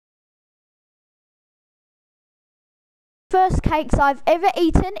first cakes I've ever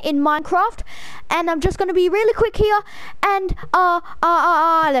eaten in Minecraft, and I'm just gonna be really quick here and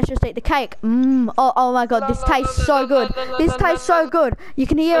let's just eat the cake. Oh my god, this tastes so good. This tastes so good. You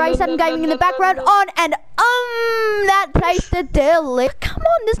can hear A7 Gaming in the background on, and that tasted delicious. Come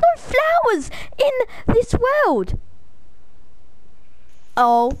on, there's no flowers in this world.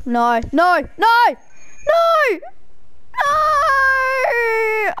 Oh no, no, no, no! No!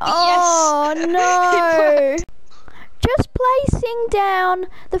 Oh no! Just placing down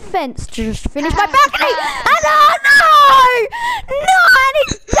the fence to just finish my balcony. And oh no! No! And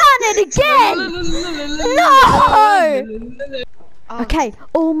it's done it again! No! Okay,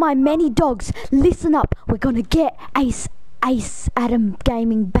 all my many dogs, listen up. We're gonna get Ace Adam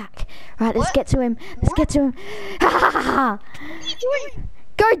Gaming back. Right, let's get to him. Let's get to him. Ha ha ha ha! What are you doing?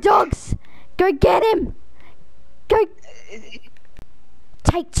 Go dogs! Go get him! Go!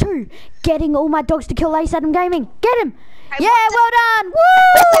 Take 2. Getting all my dogs to kill Ace Adam Gaming. Get him! Hey, yeah, well done! Woo!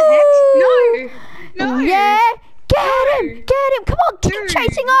 What the heck? No! No! Yeah! Get him! Get him! Come on, keep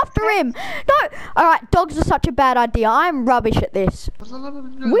chasing after him! No! Alright, dogs are such a bad idea. I'm rubbish at this.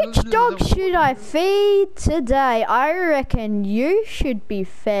 Which dog should I feed today? I reckon you should be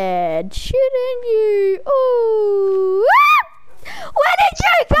fed, shouldn't you? Ooh! Ah! Where did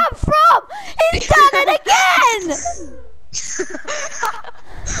you come from? He's done it again!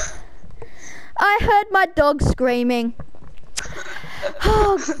 I heard my dog screaming.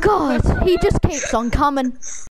 Oh God, he just keeps on coming.